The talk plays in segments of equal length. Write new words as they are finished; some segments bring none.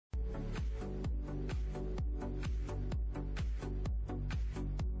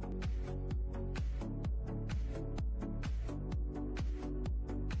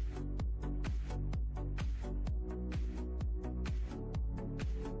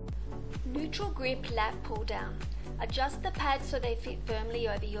Neutral grip lat pull down. Adjust the pads so they fit firmly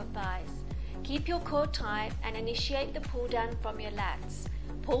over your thighs. Keep your core tight and initiate the pull down from your lats.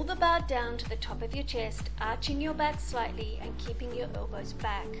 Pull the bar down to the top of your chest, arching your back slightly and keeping your elbows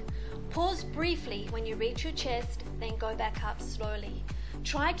back. Pause briefly when you reach your chest, then go back up slowly.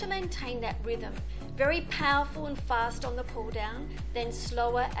 Try to maintain that rhythm. Very powerful and fast on the pull down, then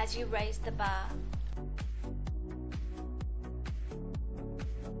slower as you raise the bar.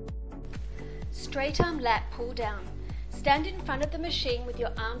 Straight arm lat pull down. Stand in front of the machine with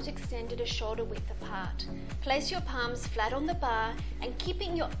your arms extended a shoulder width apart. Place your palms flat on the bar and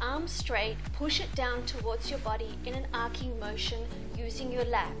keeping your arms straight, push it down towards your body in an arcing motion using your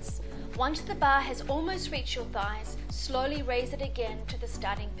lats. Once the bar has almost reached your thighs, slowly raise it again to the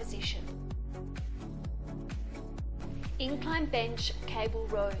starting position. Incline bench cable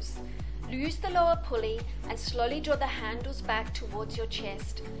rows. Use the lower pulley and slowly draw the handles back towards your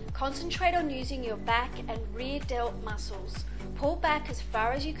chest. Concentrate on using your back and rear delt muscles. Pull back as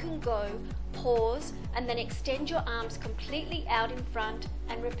far as you can go, pause, and then extend your arms completely out in front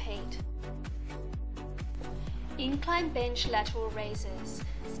and repeat. Incline bench lateral raises.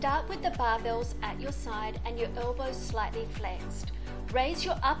 Start with the barbells at your side and your elbows slightly flexed. Raise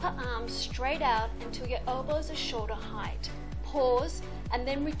your upper arms straight out until your elbows are shoulder height. Pause and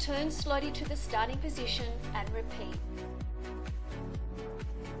then return slowly to the starting position and repeat.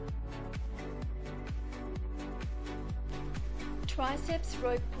 Triceps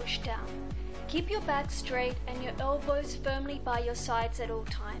rope push down. Keep your back straight and your elbows firmly by your sides at all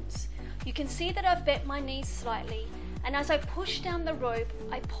times. You can see that I've bent my knees slightly, and as I push down the rope,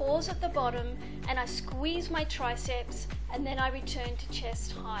 I pause at the bottom and I squeeze my triceps and then I return to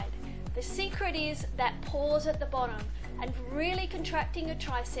chest height. The secret is that pause at the bottom and really contracting your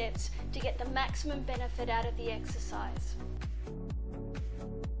triceps to get the maximum benefit out of the exercise.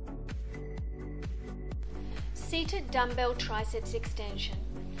 Seated dumbbell triceps extension.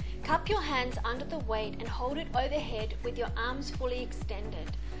 Cup your hands under the weight and hold it overhead with your arms fully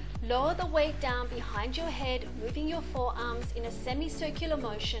extended. Lower the weight down behind your head, moving your forearms in a semicircular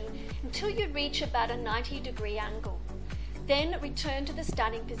motion until you reach about a 90-degree angle. Then return to the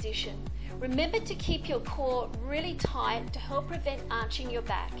starting position. Remember to keep your core really tight to help prevent arching your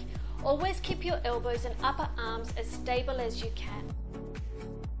back. Always keep your elbows and upper arms as stable as you can.